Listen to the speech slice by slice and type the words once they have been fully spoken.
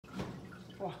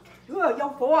哇，有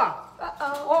火啊！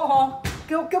哦，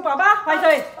叫爸爸，快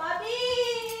脆！爸比，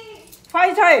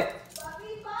快脆！爸比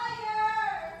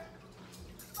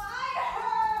fire，fire，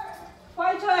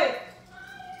快脆！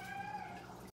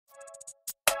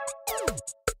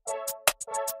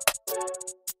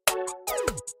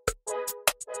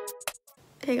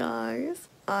 Hey guys,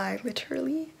 I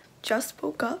literally just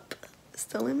woke up,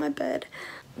 still in my bed.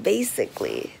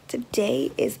 Basically,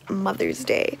 today is Mother's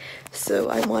Day, so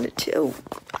I wanted to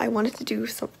do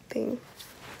something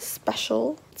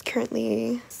special. It's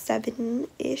currently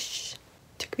 7-ish.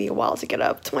 Took me a while to get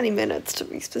up, 20 minutes to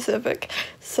be specific.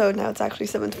 So now it's actually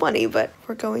 7:20, but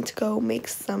we're going to go make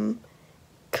some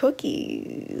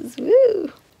cookies.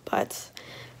 Woo! But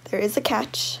there is a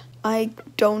catch. I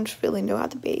don't really know how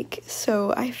to bake,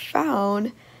 so I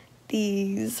found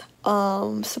these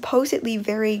supposedly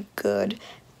very good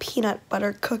peanut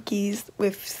butter cookies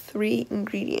with 3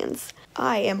 ingredients.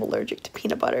 I am allergic to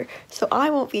peanut butter, so I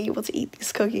won't be able to eat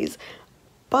these cookies,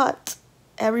 but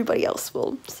everybody else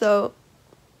will. So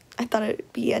I thought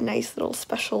it'd be a nice little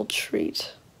special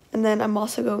treat. And then I'm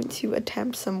also going to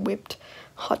attempt some whipped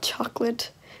hot chocolate.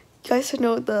 You guys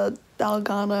know the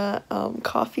Dalgona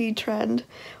coffee trend?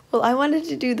 Well, I wanted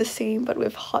to do the same but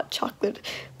with hot chocolate,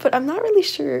 but I'm not really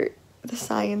sure the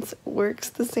science works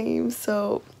the same,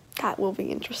 so that will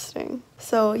be interesting.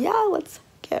 So yeah, let's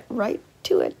get right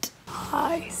to it.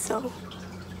 Hi, so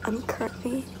I'm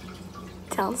currently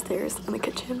downstairs in the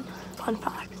kitchen. Fun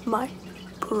fact, my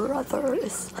brother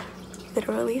is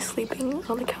literally sleeping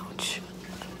on the couch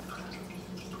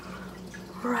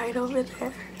right over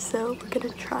there, so we're gonna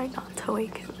try not to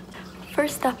wake him.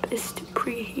 First step is to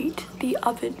preheat the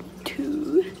oven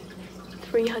to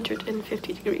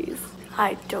 350 degrees.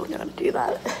 I don't know how to do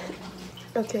that.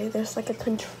 Okay, there's like a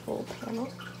control panel.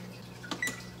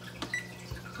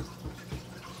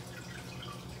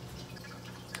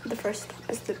 The first step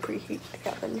is to preheat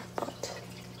the oven, but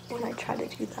when I try to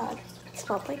do that, it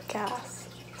smelled like gas,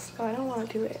 so I don't want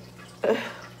to do it.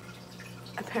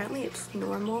 Apparently it's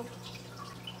normal.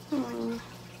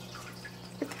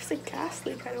 If there's a gas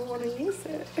leak, I don't want to use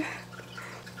it.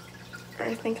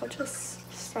 I think I'll just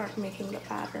start making the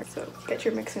batter. So get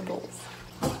your mixing bowls.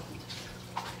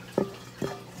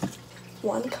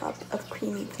 1 cup of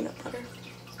creamy peanut butter.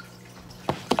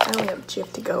 I only have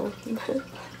Jif to go,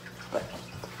 but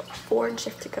 4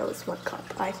 Jif to go is 1 cup,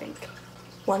 I think.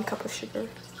 1 cup of sugar.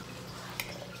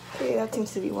 Okay, that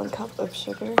seems to be 1 cup of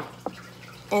sugar.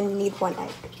 And you need 1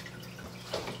 egg.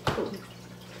 Ooh.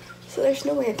 So there's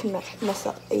no way I can mess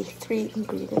up a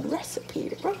 3-ingredient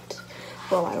recipe, right?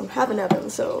 Well, I don't have an oven,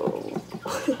 so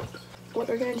what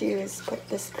we're gonna do is put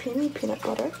this creamy peanut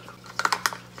butter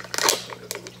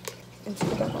and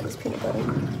scoop out all this peanut butter.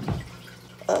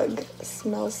 Ugh,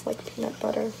 smells like peanut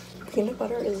butter. Peanut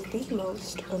butter is the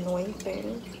most annoying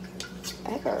thing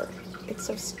ever. It's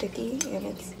so sticky and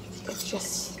it's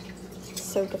just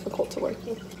so difficult to work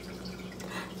with.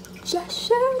 Just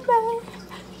sugar.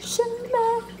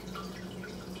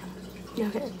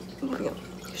 Okay, moving on.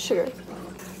 Sugar.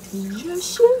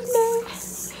 Just sugar.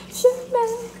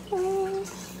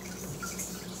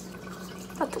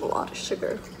 That's a lot of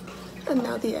sugar. And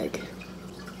now the egg.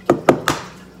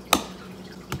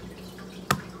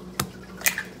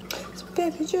 So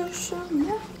baby, just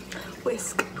sugar.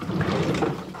 Whisk.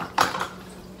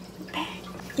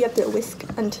 You have to whisk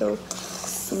until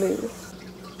smooth.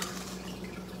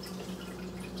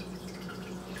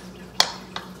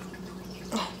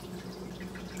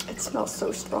 It smells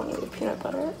so strongly with peanut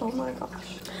butter. Oh my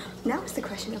gosh. Now is the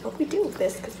question of what we do with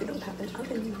this because we don't have an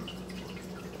oven.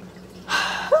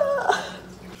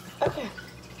 Okay.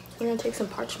 We're gonna take some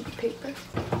parchment paper.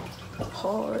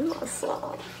 Oh,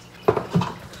 awesome.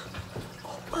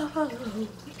 Whoa.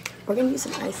 We're gonna use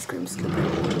an ice cream scooper.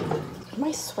 Am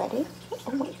I sweating?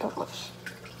 Oh my gosh.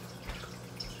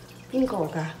 邊個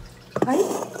㗎？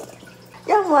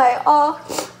因為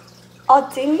我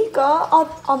整呢個，我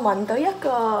聞到一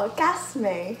個 gas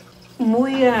味。唔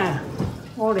會啊，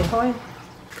我離開。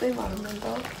你聞唔聞到？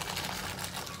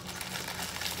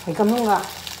係咁樣㗎。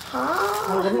嚇！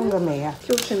係咁樣嘅味啊。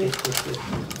就是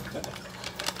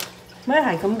咩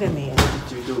係咁嘅味啊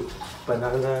Did you do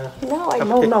banana? No,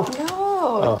 I？No no， no.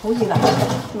 好熱啊！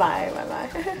唔係。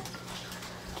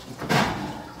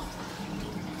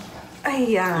哎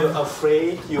呀！ You're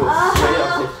afraid of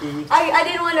the heat. I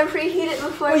didn't want to preheat it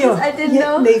before because I didn't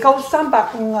know. 未夠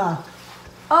350啊！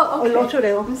哦，OK。我攞出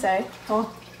嚟喎。唔使。好，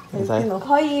你唔使邊度？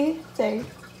可以整。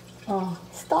哦。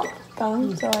Stop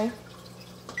咁再。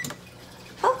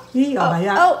咦，又係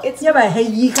啊！ Oh, it's 因為係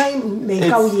已經未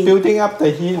夠 It's 熱。 building up the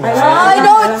heat. 係啦。I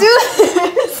don't do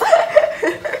this.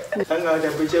 等我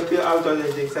temperature 標 out 咗，你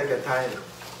正式嘅 time。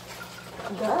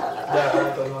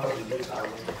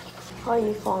可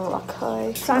以放落去。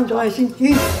閂咗佢先。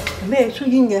咦？咩出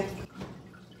煙嘅？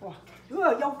哇！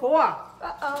有火啊！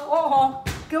哦，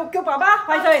叫爸爸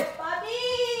快脆！爸比，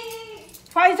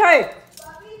快脆！爸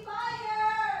比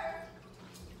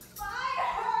fire，fire，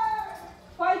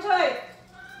快脆！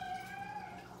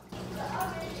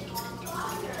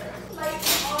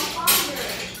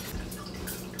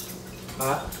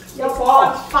 嚇？有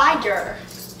火 fire。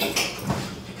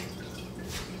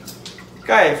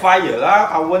梗係 fire 啦，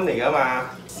阿温嚟㗎嘛。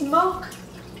Smoke?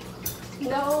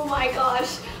 No, my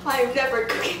gosh, I'm never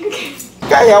cooking again.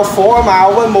 梗係有火啊嘛，阿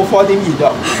温冇火點熱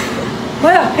咗？唔係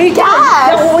啊，氣有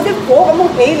我啲火咁樣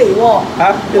起嚟喎。嚇？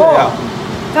邊度有？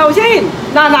頭先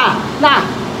嗱，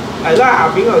係啦，下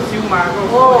邊嗰度燒嘛，嗰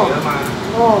個火嚟㗎嘛。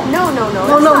哦 No.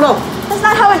 That's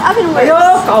not how an oven 係 works. 咯，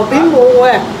後邊冇嘅。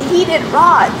Heated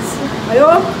rods, 係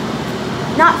咯。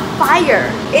 not fire.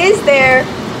 Is there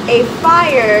a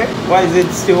fire? Why is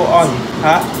it still on？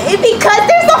嚇？ Because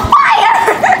there's a fire!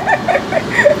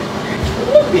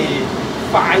 Would be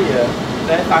fire。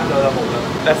咧閂咗啦，冇啦。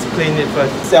Let's clean it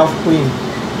first. Self clean.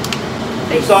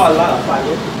 You saw a lot of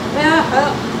fire。係啊，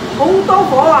好多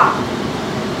火啊！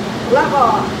好啦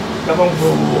咁樣呼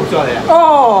出嚟啊！哦，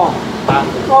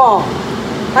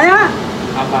係啊，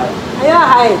係啊，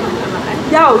係，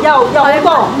有好多，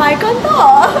唔係咁多。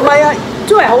唔係啊，真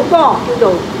係好多叫做。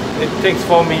It takes 4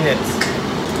 minutes。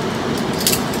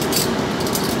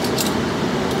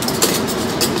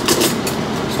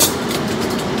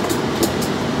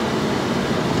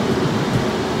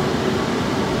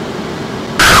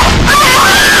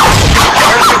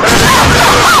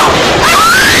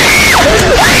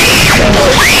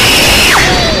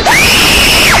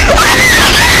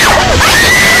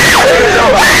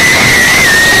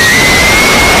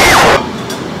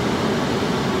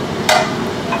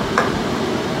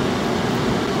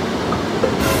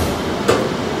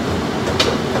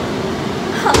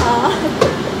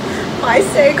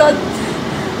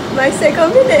買4個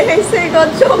minute 係4個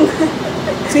鐘。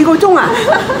4個鐘啊？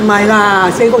唔係啦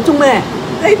，4個鐘咩？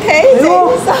你睇整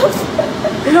濕。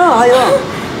係咯，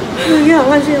已經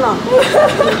行緊先啦。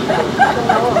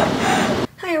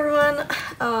Hi everyone.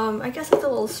 I guess it's a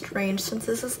little strange since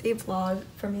this is a vlog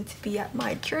for me to be at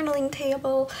my journaling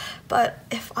table, but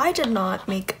if I did not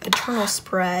make a journal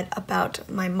spread about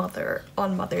my mother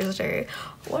on Mother's Day,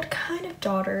 what kind of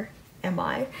daughter am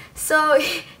I? So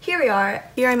here we are.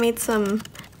 Here I made some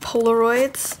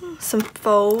Polaroids, some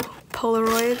faux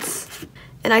Polaroids,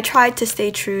 and I tried to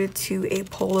stay true to a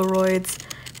Polaroid's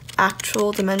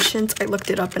actual dimensions. I looked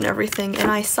it up and everything, and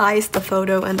I sized the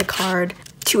photo and the card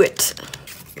to it.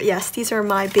 Yes, these are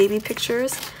my baby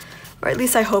pictures, or at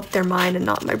least I hope they're mine and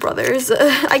not my brother's.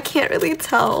 I can't really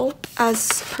tell.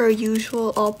 As per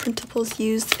usual, all printables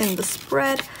used in the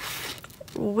spread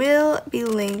will be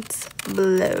linked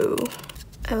below.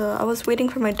 I was waiting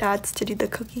for my dad's to do the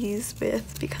cookies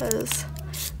with because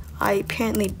I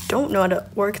apparently don't know how to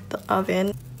work the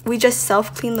oven. We just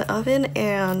self-cleaned the oven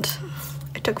and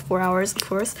it took 4 hours, of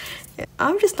course.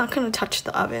 I'm just not gonna touch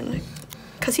the oven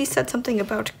because he said something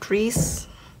about grease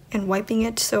and wiping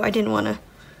it, so I didn't want to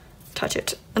touch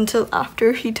it until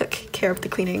after he took care of the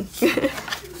cleaning.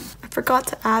 I forgot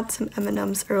to add some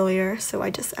M&Ms earlier, so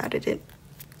I just added it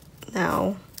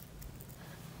now.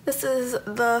 This is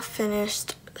the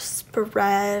finished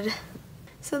spread.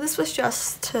 So this was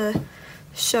just to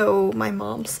show my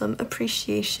mom some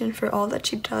appreciation for all that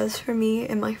she does for me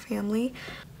and my family.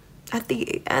 At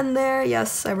the end there,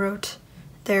 yes, I wrote,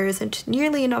 there isn't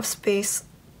nearly enough space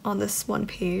on this one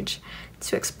page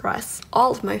to express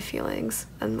all of my feelings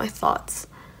and my thoughts.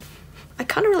 I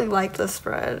kind of really like this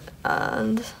spread,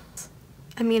 and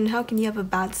I mean, how can you have a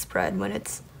bad spread when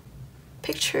it's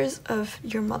pictures of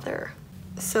your mother?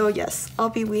 So yes,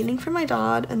 I'll be waiting for my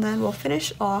dad, and then we'll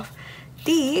finish off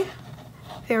the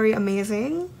very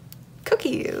amazing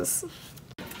cookies.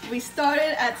 We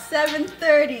started at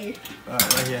 7:30.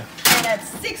 Right here. And at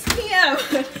 6 p.m.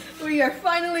 we are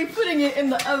finally putting it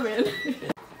in the oven.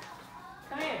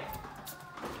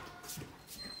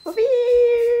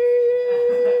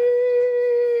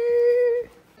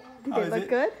 Do they look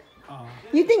good?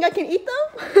 You think I can eat them?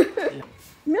 Yeah.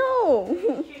 No.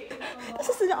 This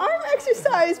is an arm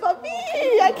exercise, Bobby.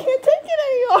 I can't take it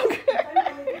any longer.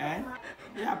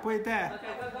 Yeah, put it there.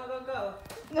 Okay, go.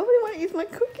 Nobody want to eat my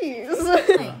cookies.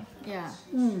 Yeah.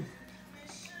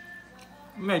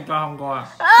 咩加紅過啊？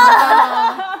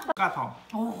加糖。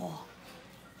哦。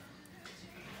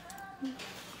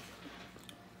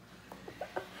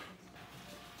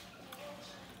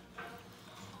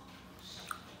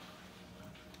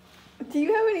Do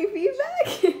you have any feedback?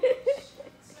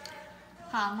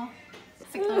 鹹啊！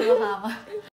食到都鹹啊！